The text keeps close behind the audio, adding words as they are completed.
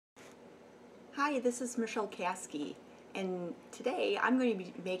Hi, this is Michelle Caskey, and today I'm going to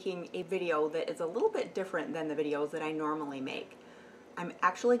be making a video that is a little bit different than the videos that I normally make. I'm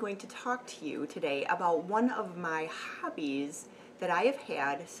actually going to talk to you today about one of my hobbies that I have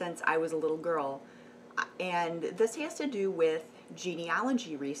had since I was a little girl, and this has to do with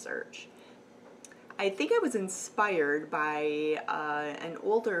genealogy research. I think I was inspired by an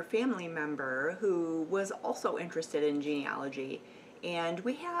older family member who was also interested in genealogy. And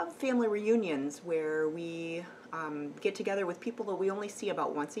we have family reunions where we get together with people that we only see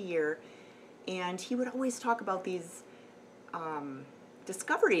about once a year. And he would always talk about these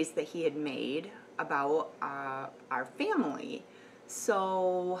discoveries that he had made about our family.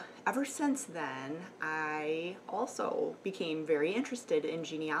 So ever since then, I also became very interested in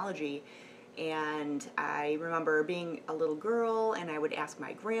genealogy. And I remember being a little girl and I would ask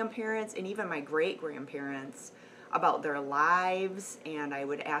my grandparents and even my great-grandparents about their lives, and I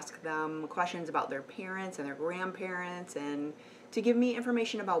would ask them questions about their parents and their grandparents and to give me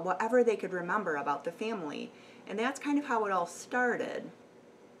information about whatever they could remember about the family. And that's kind of how it all started.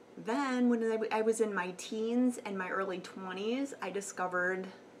 Then when I was in my teens and my early 20s, I discovered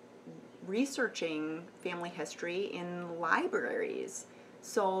researching family history in libraries.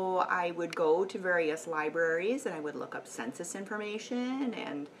 So I would go to various libraries and I would look up census information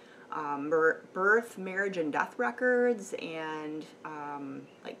and birth, marriage, and death records, and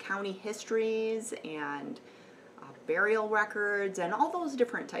like county histories and burial records and all those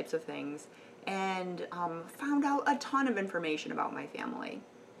different types of things, and found out a ton of information about my family.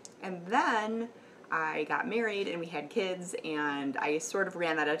 And then I got married and we had kids, and I sort of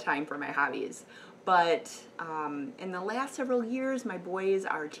ran out of time for my hobbies. But in the last several years, my boys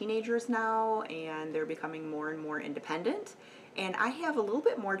are teenagers now, and they're becoming more and more independent. And I have a little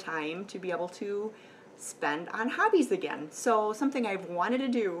bit more time to be able to spend on hobbies again. So something I've wanted to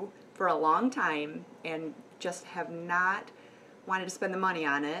do for a long time and just have not wanted to spend the money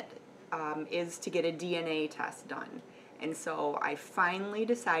on it is to get a DNA test done. And so I finally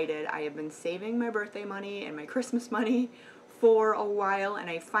decided. I have been saving my birthday money and my Christmas money for a while, and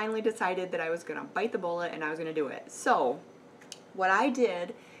I finally decided that I was going to bite the bullet and I was going to do it. So what I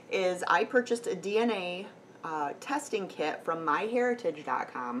did is I purchased a DNA testing kit from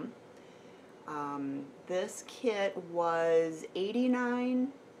myheritage.com. This kit was $79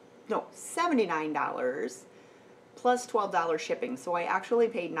 plus $12 shipping, so I actually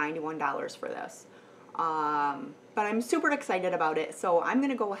paid $91 for this. But I'm super excited about it, so I'm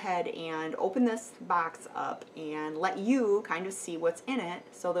going to go ahead and open this box up and let you kind of see what's in it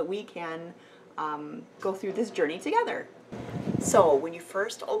so that we can go through this journey together. So when you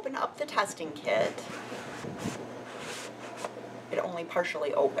first open up the testing kit, it only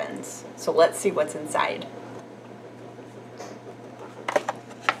partially opens. So let's see what's inside.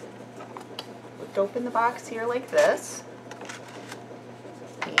 Lift open the box here like this,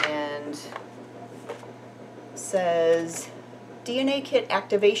 and says DNA kit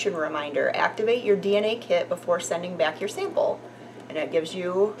activation reminder. Activate your DNA kit before sending back your sample. And it gives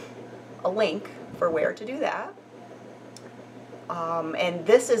you a link for where to do that. And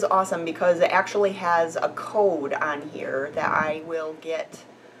this is awesome because it actually has a code on here that I will get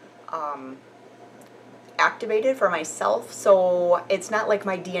activated for myself. So it's not like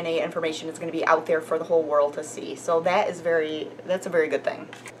my DNA information is going to be out there for the whole world to see. So that's a very good thing.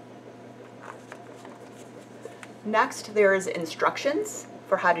 Next, there's instructions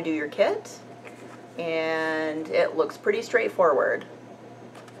for how to do your kit, and it looks pretty straightforward.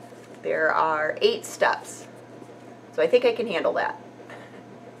 There are 8 steps, so I think I can handle that.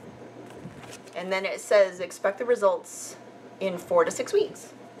 And then it says expect the results in 4 to 6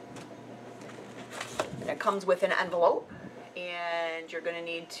 weeks. And it comes with an envelope, and you're going to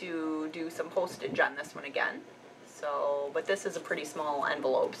need to do some postage on this one again. So, but this is a pretty small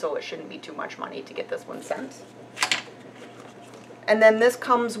envelope, so it shouldn't be too much money to get this one sent. And then this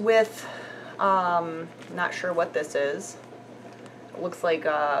comes with, not sure what this is. It looks like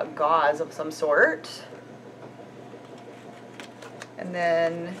a gauze of some sort. And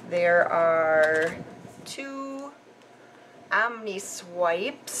then there are 2 Omni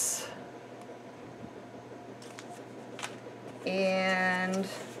swipes and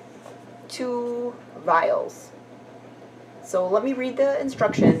 2 vials. So let me read the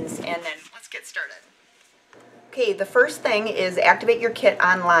instructions and then let's get started. Okay, the first thing is activate your kit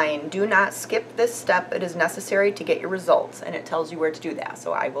online. Do not skip this step. It is necessary to get your results, and it tells you where to do that.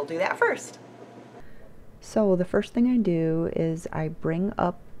 So I will do that first. So the first thing I do is I bring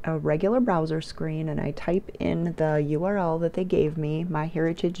up a regular browser screen and I type in the URL that they gave me,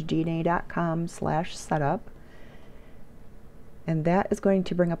 myheritagedna.com/setup. And that is going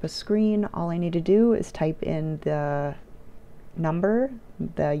to bring up a screen. All I need to do is type in the number,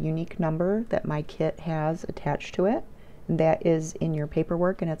 the unique number that my kit has attached to it. And that is in your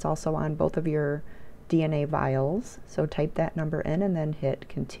paperwork, and it's also on both of your DNA vials. So type that number in and then hit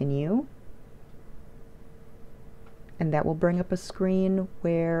continue. And that will bring up a screen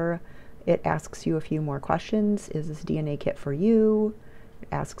where it asks you a few more questions. Is this DNA kit for you? It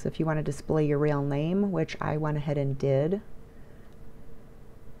asks if you want to display your real name, which I went ahead and did.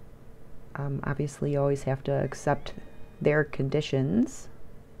 Obviously, you always have to accept their conditions.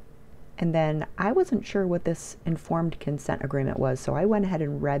 And then I wasn't sure what this informed consent agreement was, so I went ahead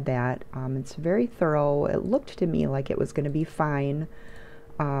and read that. It's very thorough. It looked to me like it was going to be fine.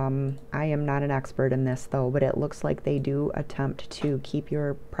 I am not an expert in this though, but it looks like they do attempt to keep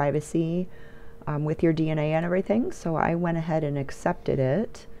your privacy with your DNA and everything. So I went ahead and accepted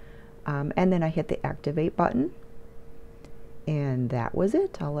it. And then I hit the activate button. And that was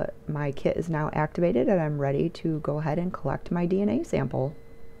it. My kit is now activated and I'm ready to go ahead and collect my DNA sample.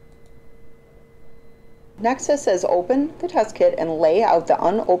 Next it says open the test kit and lay out the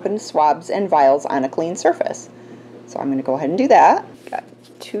unopened swabs and vials on a clean surface. So I'm going to go ahead and do that. Got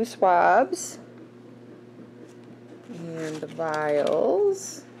 2 swabs and the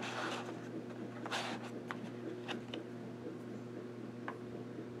vials.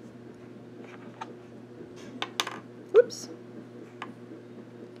 Whoops.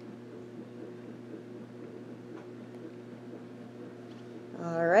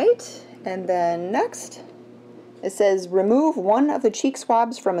 All right, and then next it says remove one of the cheek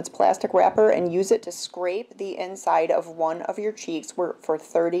swabs from its plastic wrapper and use it to scrape the inside of one of your cheeks for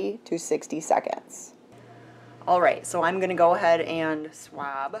 30 to 60 seconds. All right, so I'm going to go ahead and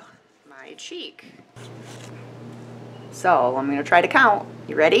swab my cheek. So I'm going to try to count.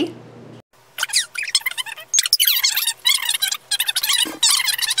 You ready?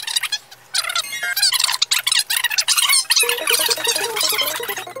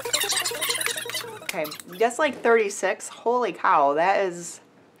 Okay, just like 36. Holy cow, that is...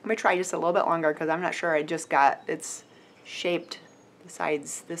 Let me try just a little bit longer because I'm not sure I just got... It's shaped the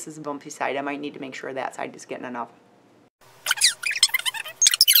sides. This is a bumpy side. I might need to make sure that side is getting enough.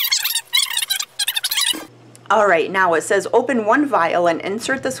 Alright, now it says open one vial and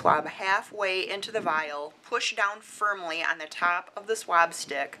insert the swab halfway into the vial. Push down firmly on the top of the swab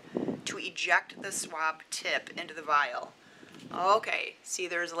stick to eject the swab tip into the vial. Okay, see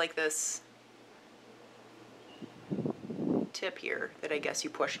there's like this tip here that I guess you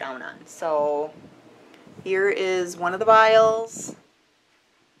push down on. So here is one of the vials.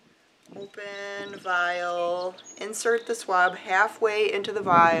 Open vial, insert the swab halfway into the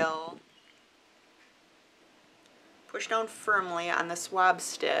vial. Push down firmly on the swab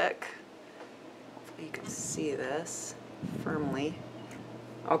stick. Hopefully you can see this firmly.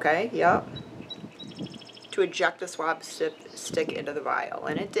 Okay, yep. To eject the swab stick into the vial,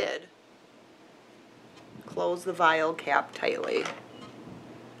 and it did. Close the vial cap tightly.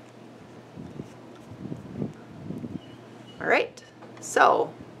 Alright,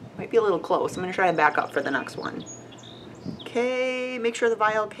 so, might be a little close. I'm going to try to back up for the next one. Okay, make sure the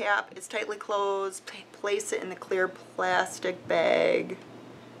vial cap is tightly closed. Place it in the clear plastic bag.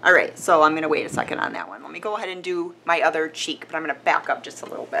 Alright, so I'm going to wait a second on that one. Let me go ahead and do my other cheek, but I'm going to back up just a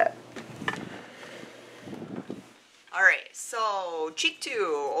little bit. Alright, so cheek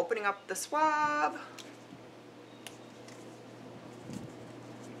 2, opening up the swab.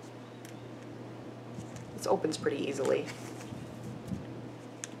 This opens pretty easily.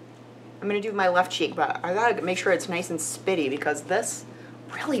 I'm going to do my left cheek, but I got to make sure it's nice and spitty because this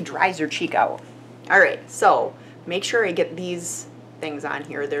really dries your cheek out. Alright, so make sure I get these things on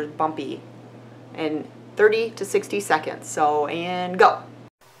here. They're bumpy. And 30 to 60 seconds. So, and go.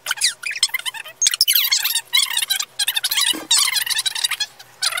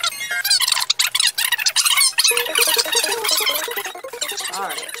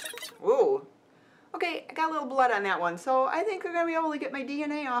 Alright. Ooh. Okay, I got a little blood on that one, so I think I'm going to be able to get my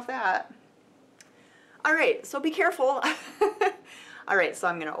DNA off that. Alright, so be careful. Alright, so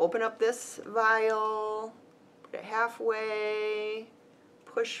I'm going to open up this vial, put it halfway,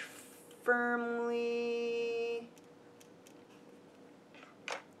 push firmly,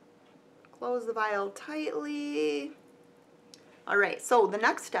 close the vial tightly. Alright, so the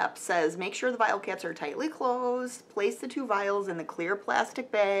next step says make sure the vial caps are tightly closed, place the 2 vials in the clear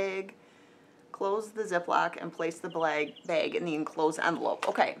plastic bag, close the Ziploc, and place the bag in the enclosed envelope.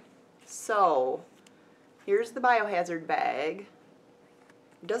 Okay, so here's the biohazard bag.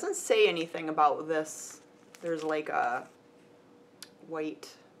 It doesn't say anything about this. There's like a white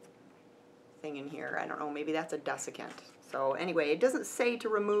thing in here. I don't know, maybe that's a desiccant. So anyway, it doesn't say to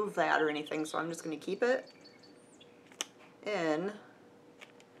remove that or anything, so I'm just going to keep it in.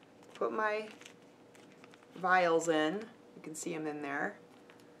 Put my vials in. You can see them in there.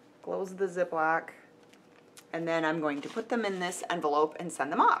 Close the Ziploc. And then I'm going to put them in this envelope and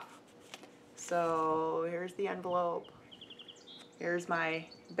send them off. So here's the envelope. Here's my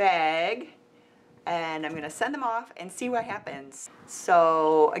bag. And I'm going to send them off and see what happens.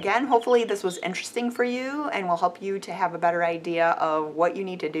 So again, hopefully this was interesting for you and will help you to have a better idea of what you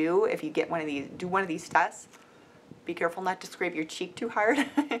need to do if you get do one of these tests. Be careful not to scrape your cheek too hard.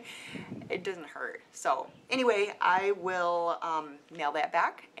 It doesn't hurt. So anyway, I will mail that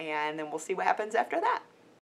back and then we'll see what happens after that.